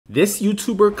This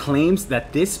YouTuber claims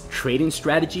that this trading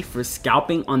strategy for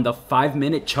scalping on the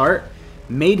 5-minute chart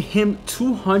made him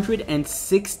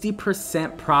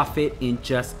 260% profit in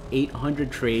just 800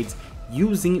 trades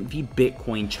using the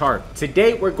Bitcoin chart.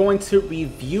 Today, we're going to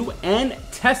review and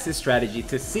test this strategy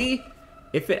to see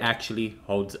if it actually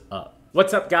holds up.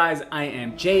 What's up guys, I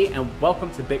am Jay and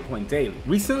welcome to Bitcoin Daily.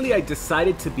 Recently, I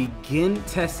decided to begin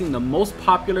testing the most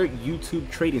popular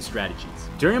YouTube trading strategies.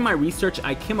 During my research,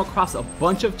 I came across a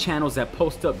bunch of channels that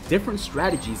post up different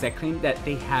strategies that claim that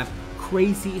they have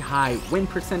crazy high win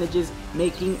percentages,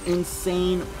 making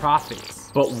insane profits.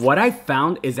 But what I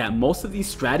found is that most of these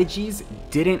strategies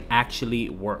didn't actually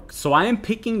work. So I am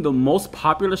picking the most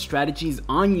popular strategies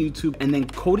on YouTube and then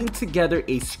coding together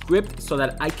a script so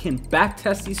that I can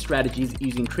backtest these strategies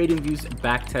using TradingView's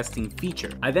backtesting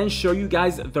feature. I then show you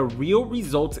guys the real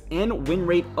results and win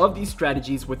rate of these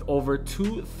strategies with over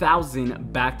 2,000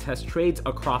 backtest trades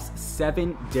across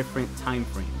 7 different time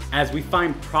frames. As we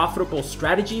find profitable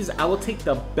strategies, I will take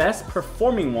the best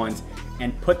performing ones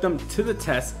and put them to the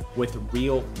test with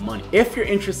real money. If you're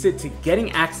interested to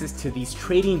getting access to these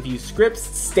TradingView scripts,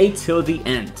 stay till the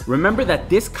end. Remember that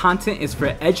this content is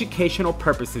for educational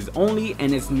purposes only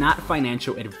and is not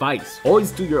financial advice.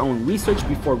 Always do your own research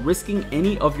before risking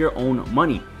any of your own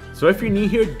money. So if you're new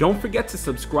here, don't forget to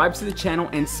subscribe to the channel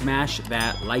and smash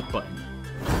that like button.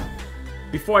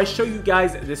 Before I show you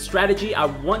guys this strategy, I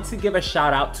want to give a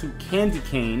shout out to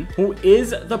KuCoin, who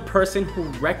is the person who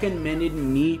recommended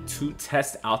me to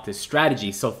test out this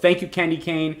strategy. So thank you,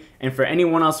 KuCoin. And for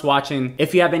anyone else watching,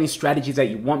 if you have any strategies that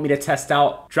you want me to test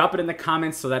out, drop it in the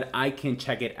comments so that I can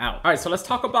check it out. All right, so let's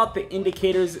talk about the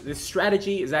indicators. This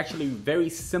strategy is actually very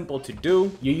simple to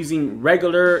do. You're using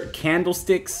regular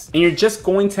candlesticks and you're just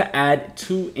going to add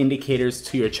 2 indicators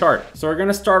to your chart. So we're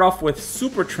gonna start off with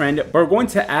super trend, but we're going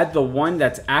to add the one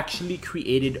that's actually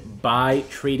created by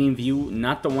TradingView,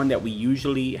 not the one that we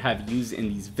usually have used in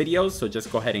these videos. So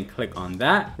just go ahead and click on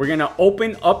that. We're gonna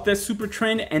open up the super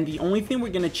trend, and the only thing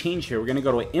we're gonna change here, we're gonna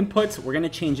go to inputs, we're gonna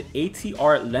change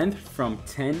ATR length from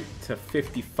 10 to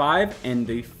 55, and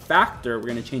the factor we're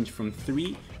gonna change from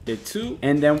 3 to 2,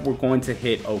 and then we're going to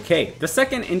hit OK. The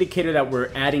second indicator that we're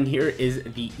adding here is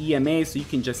the EMA, so you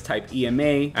can just type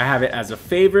EMA. I have it as a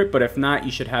favorite, but if not,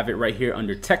 you should have it right here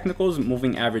under technicals,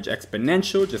 moving average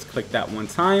exponential. Just click that one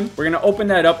time. We're gonna open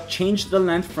that up, change the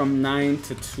length from 9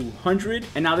 to 200,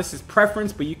 and now this is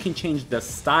preference, but you can change the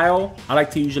style. I like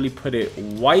to usually put it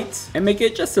white and make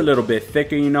it just a little bit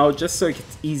thicker, you know, just so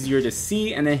it's easier to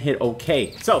see, and then hit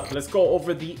OK. So let's go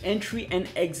over the entry and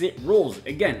exit rules.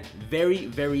 Again, very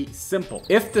simple.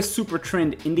 If the super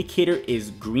trend indicator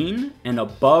is green and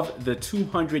above the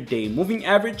 200-day moving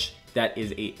average, that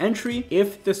is a entry.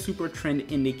 If the super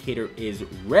trend indicator is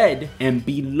red and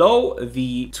below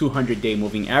the 200-day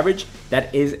moving average,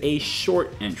 that is a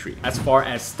short entry. As far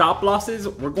as stop losses,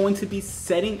 we're going to be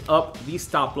setting up these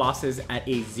stop losses at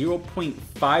a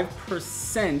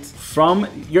 0.5% from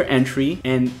your entry,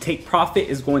 and take profit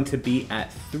is going to be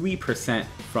at 3%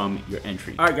 from your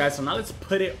entry. All right guys, so now let's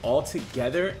put it all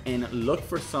together and look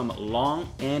for some long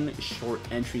and short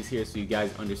entries here so you guys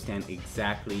understand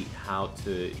exactly how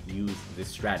to use this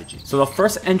strategy. So the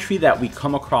first entry that we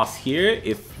come across here,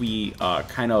 if we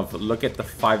kind of look at the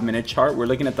 5-minute chart, we're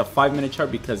looking at the 5-minute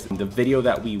chart because the video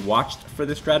that we watched for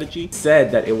the strategy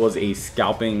said that it was a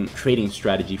scalping trading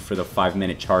strategy for the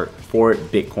 5-minute chart for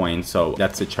Bitcoin. So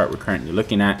that's the chart we're currently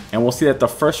looking at. And we'll see that the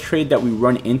first trade that we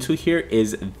run into here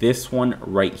is this one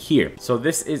right here. So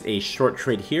this is a short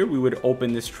trade here. We would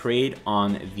open this trade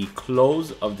on the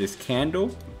close of this candle.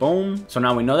 Boom. So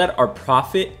now we know that our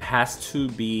profit has to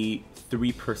be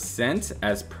 3%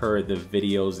 as per the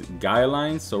video's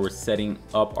guidelines. So we're setting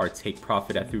up our take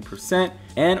profit at 3%,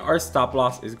 and our stop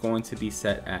loss is going to be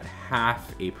set at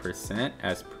 0.5%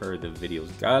 as per the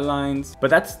video's guidelines. But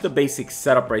that's the basic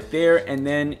setup right there. And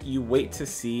then you wait to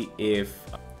see if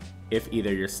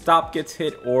either your stop gets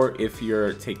hit or if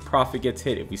your take profit gets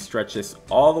hit. If we stretch this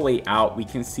all the way out, we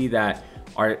can see that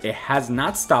it has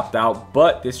not stopped out,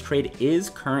 but this trade is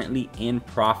currently in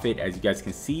profit. As you guys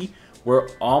can see, we're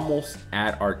almost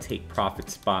at our take profit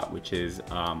spot, which is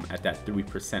at that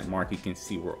 3% mark. You can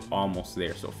see we're almost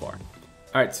there so far.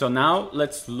 All right, so now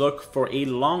let's look for a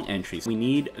long entry. We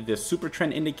need the super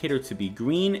trend indicator to be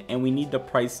green, and we need the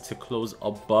price to close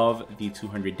above the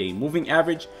 200-day moving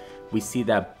average. We see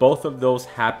that both of those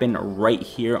happen right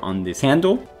here on this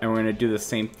candle, and we're gonna do the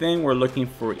same thing. We're looking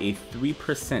for a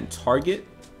 3% target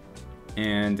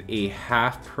and a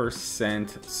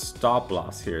 0.5% stop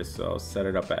loss here. So set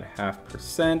it up at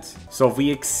 0.5%. So if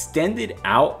we extend it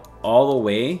out all the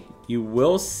way, you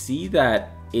will see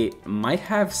that it might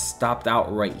have stopped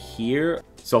out right here.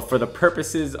 So for the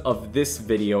purposes of this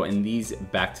video and these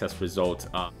backtest results,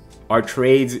 our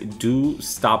trades do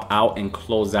stop out and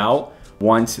close out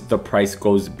once the price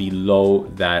goes below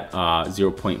that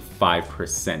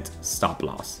 0.5% stop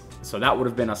loss. So that would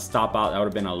have been a stop out, that would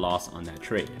have been a loss on that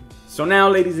trade. So now,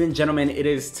 ladies and gentlemen, it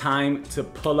is time to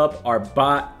pull up our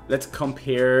bot. Let's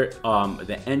compare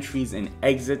the entries and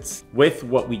exits with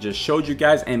what we just showed you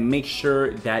guys and make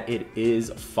sure that it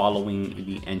is following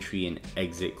the entry and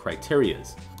exit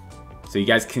criterias. So you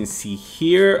guys can see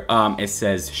here, it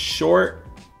says short,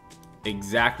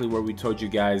 exactly where we told you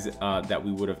guys that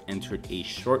we would have entered a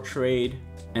short trade.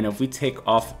 And if we take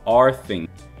off our thing,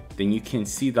 then you can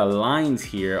see the lines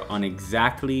here on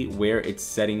exactly where it's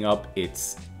setting up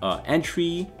its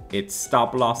entry, its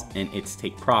stop loss, and its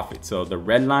take profit. So the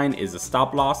red line is a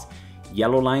stop loss,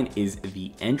 yellow line is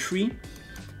the entry,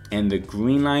 and the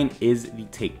green line is the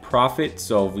take profit.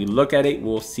 So if we look at it,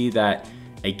 we'll see that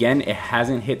again, it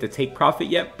hasn't hit the take profit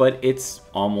yet, but it's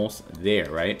almost there,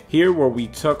 right? Here where we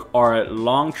took our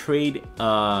long trade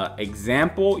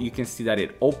example, you can see that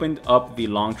it opened up the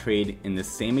long trade in the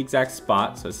same exact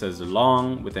spot. So it says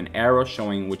long with an arrow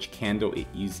showing which candle it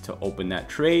used to open that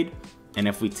trade. And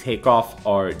if we take off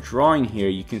our drawing here,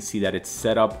 you can see that it's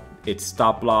set up its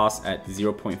stop loss at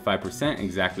 0.5%,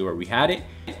 exactly where we had it.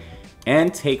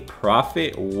 And take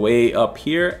profit way up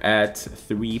here at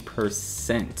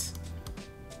 3%.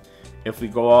 If we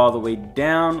go all the way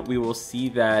down, we will see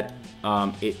that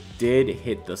it did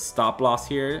hit the stop loss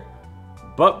here,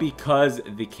 but because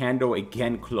the candle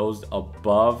again closed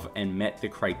above and met the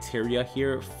criteria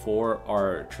here for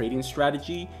our trading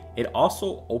strategy, it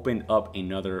also opened up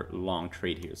another long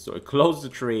trade here. So it closed the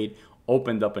trade,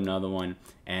 opened up another one,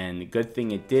 and the good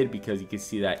thing it did, because you can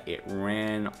see that it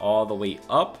ran all the way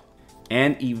up,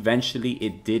 and eventually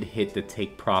it did hit the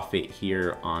take profit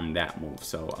here on that move.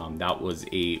 So that was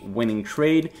a winning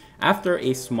trade after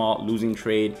a small losing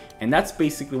trade. And that's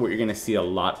basically what you're gonna see a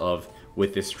lot of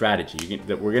with this strategy.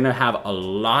 We're gonna have a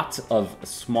lot of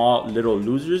small little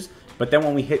losers, but then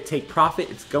when we hit take profit,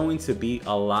 it's going to be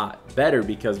a lot better,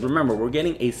 because remember, we're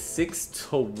getting a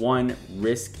 6-to-1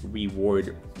 risk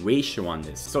reward ratio on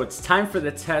this. So it's time for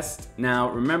the test. Now,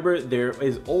 remember, there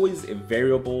is always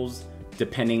variables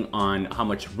depending on how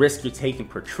much risk you're taking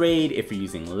per trade, if you're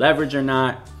using leverage or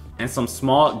not, and some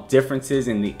small differences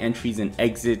in the entries and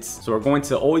exits. So we're going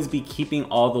to always be keeping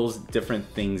all those different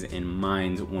things in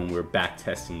mind when we're back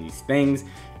testing these things.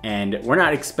 And we're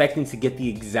not expecting to get the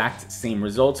exact same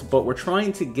results, but we're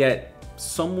trying to get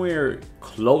somewhere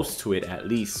close to it at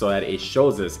least, so that it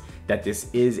shows us that this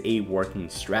is a working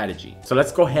strategy. So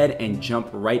let's go ahead and jump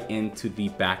right into the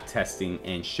back testing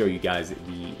and show you guys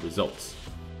the results.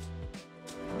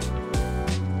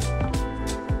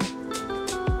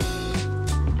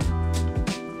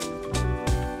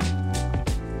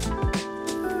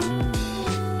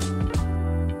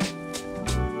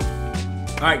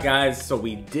 All right, guys, so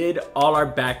we did all our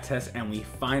back tests and we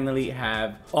finally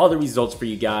have all the results for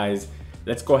you guys.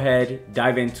 Let's go ahead,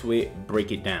 dive into it,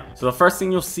 break it down. So the first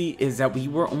thing you'll see is that we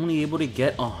were only able to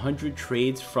get 100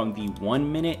 trades from the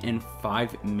 1 minute and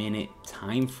 5 minute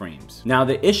time frames. Now,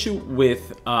 the issue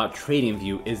with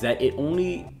TradingView is that it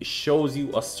only shows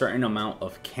you a certain amount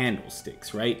of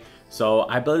candlesticks, right? So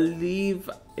I believe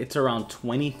it's around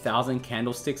 20,000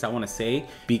 candlesticks, I want to say,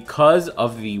 because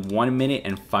of the 1 minute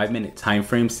and 5 minute time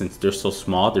frames. Since they're so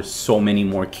small, there's so many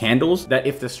more candles that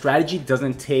if the strategy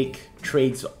doesn't take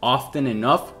trades often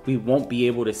enough, we won't be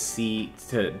able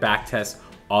to back test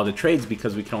all the trades,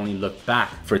 because we can only look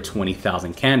back for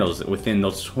 20,000 candles. Within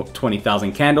those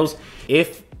 20,000 candles,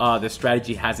 if the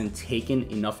strategy hasn't taken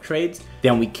enough trades,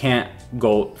 then we can't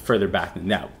go further back than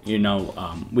that. You know,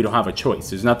 we don't have a choice.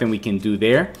 There's nothing we can do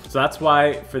there. So that's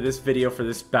why for this video, for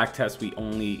this back test, we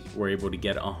only were able to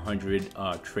get 100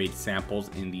 trade samples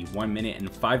in the 1 minute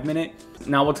and 5 minute.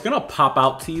 Now, what's gonna pop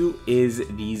out to you is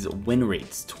these win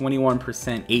rates: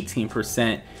 21%,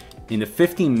 18%. In the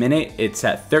 15 minute, it's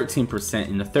at 13%.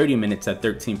 In the 30 minutes, at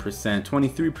 13%,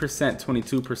 23%,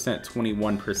 22%,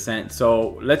 21%.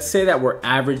 So let's say that we're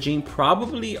averaging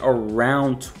probably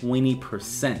around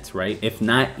 20%, right? If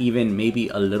not even maybe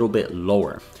a little bit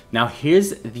lower. Now,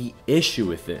 here's the issue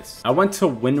with this. I went to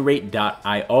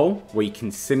winrate.io, where you can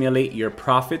simulate your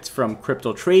profits from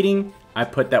crypto trading. I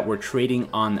put that we're trading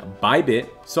on Bybit,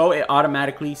 so it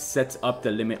automatically sets up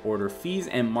the limit order fees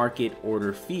and market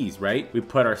order fees, right? We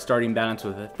put our starting balance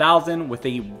with 1,000 with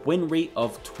a win rate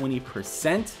of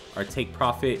 20%. Our take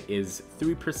profit is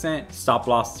 3%, stop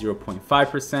loss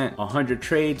 0.5%, 100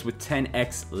 trades with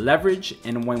 10x leverage.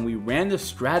 And when we ran the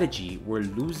strategy, we're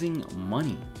losing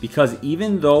money because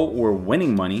even though we're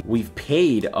winning money, we've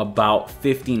paid about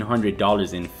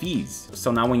 $1,500 in fees.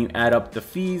 So now when you add up the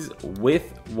fees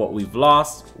with what we've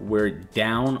lost, we're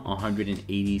down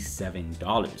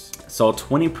 $187. So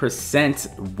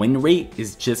 20% win rate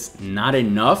is just not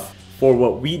enough for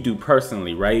what we do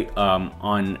personally, right?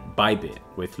 On Bybit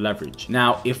with leverage.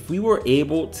 Now, if we were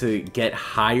able to get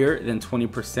higher than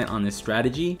 20% on this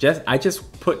strategy, I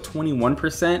just put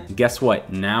 21%. Guess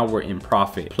what? Now we're in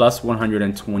profit, plus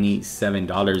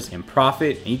 $127 in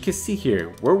profit. And you can see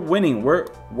here, we're winning. We're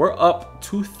up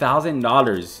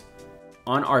 $2,000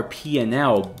 on our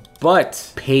P&L,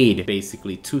 but paid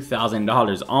basically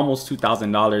 $2,000, almost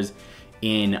 $2,000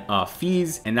 in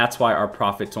fees, and that's why our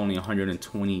profit's only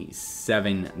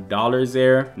 $127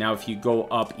 there. Now if you go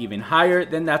up even higher,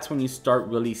 then that's when you start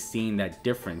really seeing that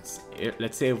difference.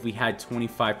 Let's say if we had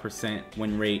 25%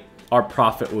 win rate, our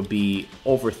profit would be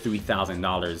over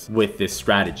 $3,000 with this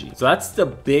strategy. So that's the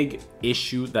big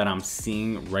issue that I'm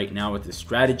seeing right now with this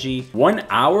strategy. 1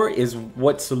 hour is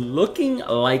what's looking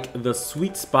like the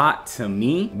sweet spot to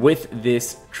me with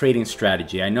this trading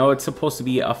strategy. I know it's supposed to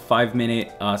be a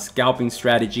 5-minute scalping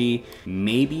strategy.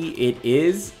 Maybe it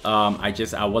is.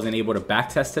 I wasn't able to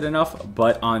backtest it enough,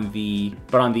 but on the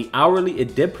hourly,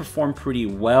 it did perform pretty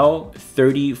well.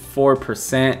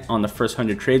 34% on the first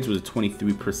 100 trades was a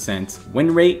 23%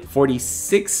 win rate,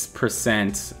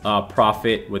 46%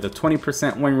 profit with a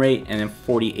 20% win rate, and then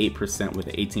 48% with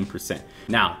an 18%.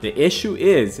 Now, the issue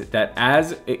is that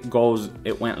as it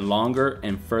went longer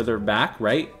and further back,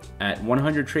 right? At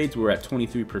 100 trades, we're at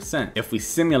 23%. If we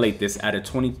simulate this at a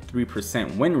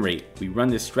 23% win rate, we run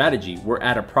this strategy, we're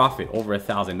at a profit over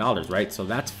 $1,000, right? So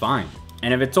that's fine.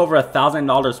 And if it's over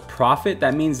 $1,000 profit,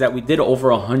 that means that we did over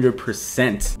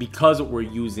 100% because we're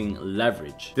using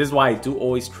leverage. This is why I do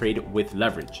always trade with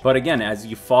leverage. But again, as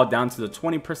you fall down to the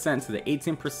 20%, to the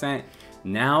 18%,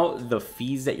 now the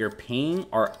fees that you're paying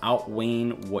are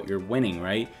outweighing what you're winning,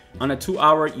 right? On a 2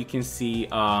 hour, you can see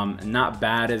not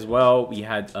bad as well. We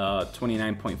had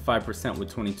 29.5%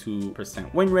 with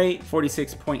 22% win rate,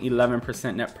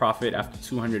 46.11% net profit after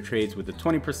 200 trades with a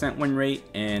 20% win rate,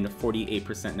 and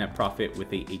 48% net profit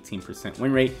with a 18%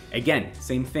 win rate. Again,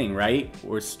 same thing, right?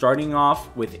 We're starting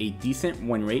off with a decent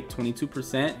win rate,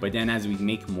 22%, but then as we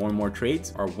make more and more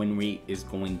trades, our win rate is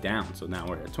going down. So now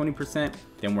we're at 20%,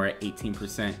 then we're at 18%.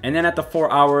 And then at the 4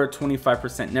 hour,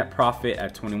 25% net profit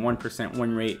at 21%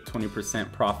 win rate,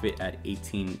 20% profit at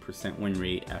 18% win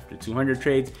rate after 200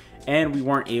 trades. And we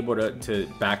weren't able to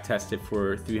back test it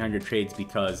for 300 trades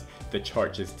because the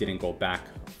chart just didn't go back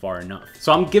far enough.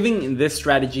 So I'm giving this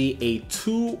strategy a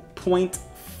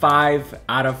 2.5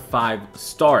 out of 5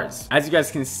 stars. As you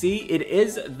guys can see, it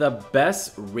is the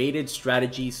best rated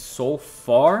strategy so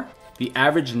far. The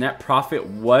average net profit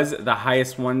was the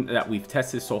highest one that we've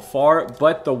tested so far,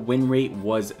 but the win rate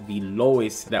was the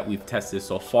lowest that we've tested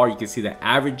so far. You can see the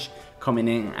average coming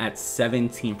in at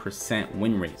 17%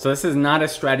 win rate. So this is not a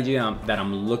strategy that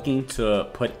I'm looking to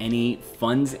put any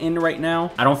funds in right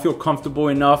now. I don't feel comfortable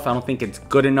enough. I don't think it's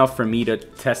good enough for me to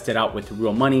test it out with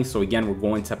real money. So again, we're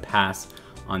going to pass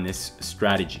on this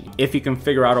strategy. If you can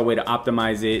figure out a way to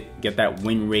optimize it, get that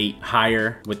win rate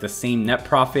higher with the same net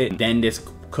profit, then this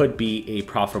could be a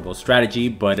profitable strategy.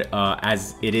 But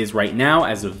as it is right now,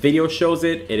 as the video shows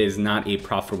it, it is not a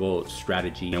profitable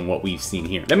strategy in what we've seen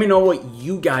here. Let me know what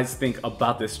you guys think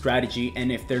about this strategy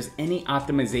and if there's any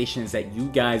optimizations that you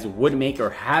guys would make or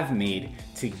have made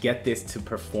to get this to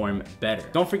perform better.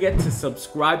 Don't forget to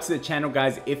subscribe to the channel,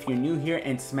 guys, if you're new here,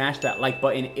 and smash that like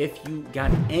button if you got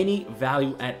any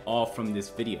value at all from this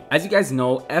video. As you guys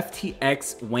know,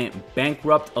 FTX went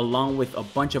bankrupt along with a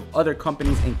bunch of other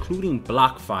companies, including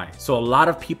Blockfi. So a lot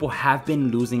of people have been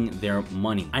losing their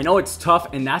money. I know it's tough,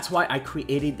 and that's why I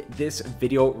created this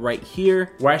video right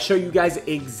here, where I show you guys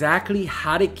exactly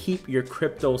how to keep your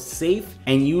crypto safe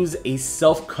and use a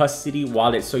self-custody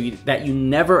wallet so that you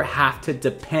never have to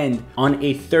depend on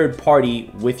a third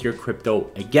party with your crypto.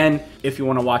 Again, if you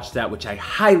want to watch that, which I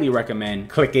highly recommend,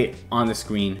 click it on the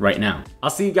screen right now. I'll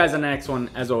see you guys on the next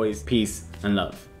one. As always, peace and love.